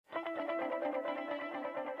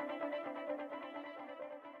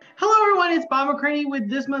everyone, it's Bob McCraney with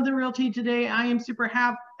This Month in Realty. Today, I am super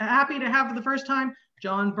happy to have for the first time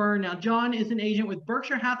John Byrne. Now, John is an agent with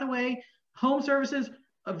Berkshire Hathaway Home Services,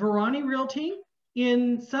 Verani Realty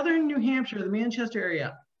in southern New Hampshire, the Manchester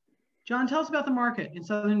area. John, tell us about the market in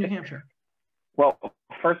southern New Hampshire. Well,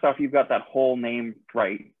 first off, you've got that whole name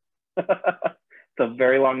right. It's a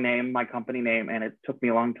very long name, my company name, and it took me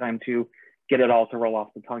a long time to get it all to roll off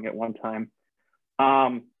the tongue at one time.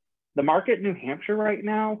 The market in New Hampshire right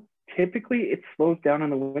now, typically it slows down in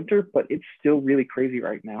the winter, but it's still really crazy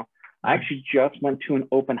right now. I actually just went to an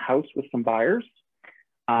open house with some buyers.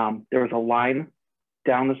 There was a line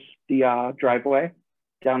down the driveway,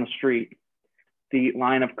 down the street. The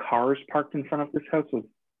line of cars parked in front of this house was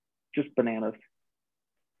just bananas.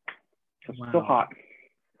 It's still hot.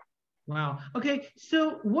 Wow. Okay,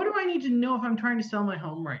 so what do I need to know if I'm trying to sell my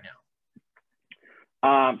home right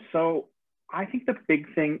now? So I think the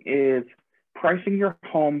big thing is pricing your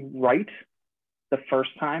home right the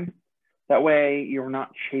first time. That way you're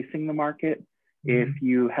not chasing the market. If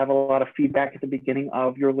you have a lot of feedback at the beginning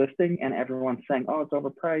of your listing and everyone's saying, oh, it's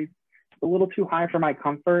overpriced, it's a little too high for my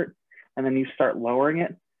comfort, and then you start lowering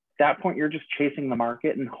it, at that point you're just chasing the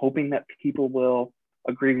market and hoping that people will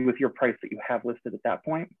agree with your price that you have listed at that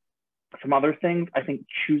point. Some other things, I think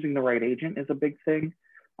choosing the right agent is a big thing.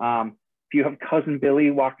 If you have cousin Billy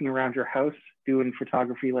walking around your house doing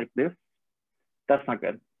photography like this, that's not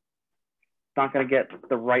good. It's not going to get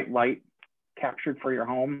the right light captured for your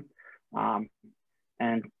home.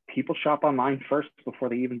 And people shop online first before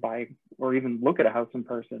they even buy or even look at a house in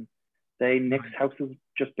person. They nix houses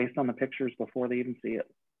just based on the pictures before they even see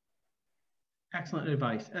it. Excellent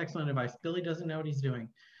advice. Excellent advice. Billy doesn't know what he's doing.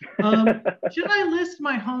 Should I list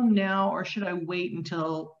my home now or should I wait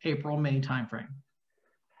until April, May timeframe?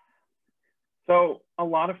 So a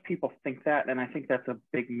lot of people think that, and I think that's a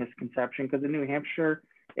big misconception because in New Hampshire,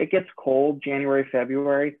 it gets cold January,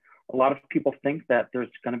 February. A lot of people think that there's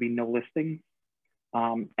going to be no listings.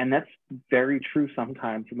 And that's very true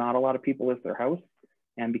sometimes. Not a lot of people list their house.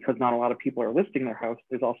 And because not a lot of people are listing their house,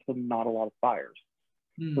 there's also not a lot of buyers.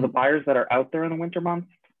 So the buyers that are out there in the winter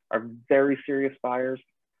months are very serious buyers.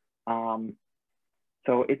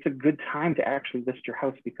 So it's a good time to actually list your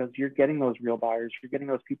house because you're getting those real buyers. You're getting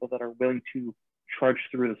those people that are willing to trudge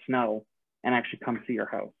through the snow and actually come see your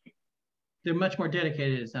house. They're much more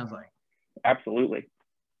dedicated, it sounds like. Absolutely.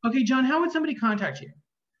 Okay, John, how would somebody contact you?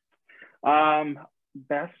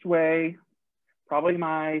 Best way, probably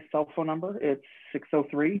my cell phone number. It's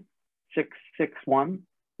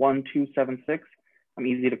 603-661-1276. I'm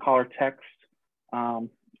easy to call or text.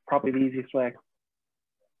 Probably the easiest way.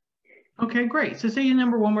 Okay, great. So say your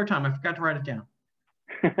number one more time. I forgot to write it down.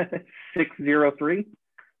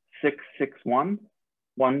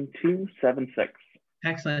 603-661-1276.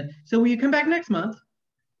 Excellent. So will you come back next month?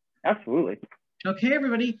 Absolutely. Okay,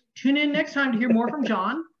 everybody. Tune in next time to hear more from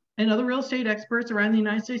John and other real estate experts around the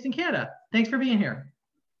United States and Canada. Thanks for being here.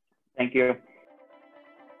 Thank you.